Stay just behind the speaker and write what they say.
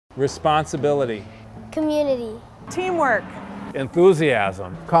Responsibility. Community. Teamwork.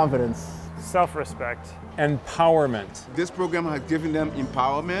 Enthusiasm. Confidence. Self-respect. Empowerment. This program has given them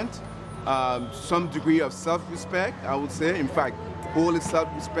empowerment, some degree of self-respect, I would say. In fact, wholly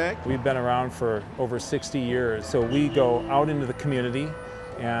self-respect. We've been around for over 60 years, so we go out into the community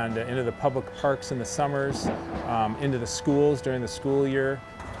and into the public parks in the summers, into the schools during the school year.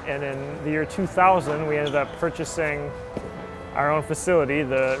 And in the year 2000, we ended up purchasing our own facility,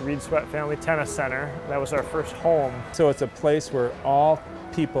 the Reed Sweat Family Tennis Center. That was our first home. So it's a place where all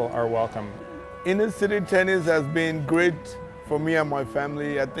people are welcome. Inner City tennis has been great for me and my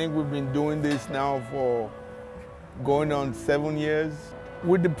family. I think we've been doing this now for going on 7 years.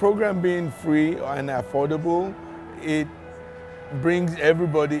 With the program being free and affordable, it brings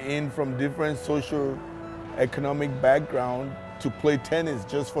everybody in from different social economic background to play tennis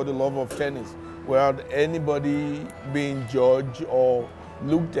just for the love of tennis, without anybody being judged or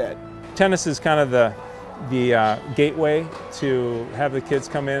looked at. Tennis is kind of the gateway to have the kids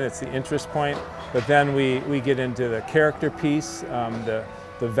come in. It's the interest point, but then we get into the character piece, the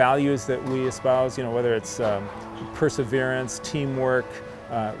values that we espouse, whether it's perseverance, teamwork,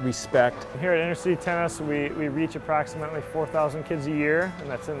 respect. Here at InnerCity Tennis, we reach approximately 4,000 kids a year, and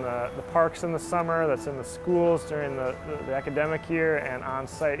that's in the parks in the summer, that's in the schools during the academic year, and on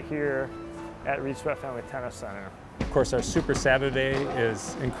site here at Reed Sweat Family Tennis Center. Of course, our Super Saturday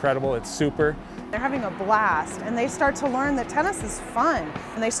is incredible. It's super. They're having a blast, and they start to learn that tennis is fun.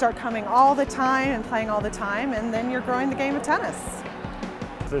 And they start coming all the time and playing all the time, and then you're growing the game of tennis.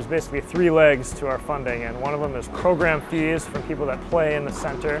 There's basically 3 legs to our funding, and one of them is program fees from people that play in the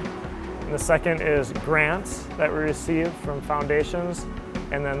center. And the second is grants that we receive from foundations.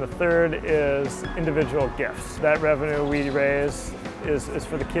 And then the third is individual gifts. That revenue we raise is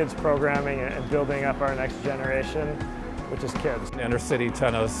for the kids programming and building up our next generation, which is kids. InnerCity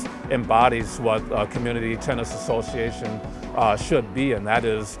Tennis embodies what a community tennis association should be, and that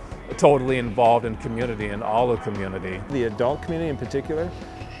is totally involved in community and all the community. The adult community in particular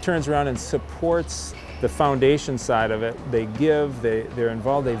turns around and supports the foundation side of it. They give, they're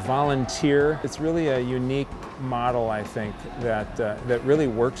involved, they volunteer. It's really a unique model, I think, that really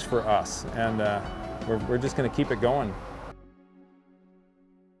works for us, and we're just going to keep it going.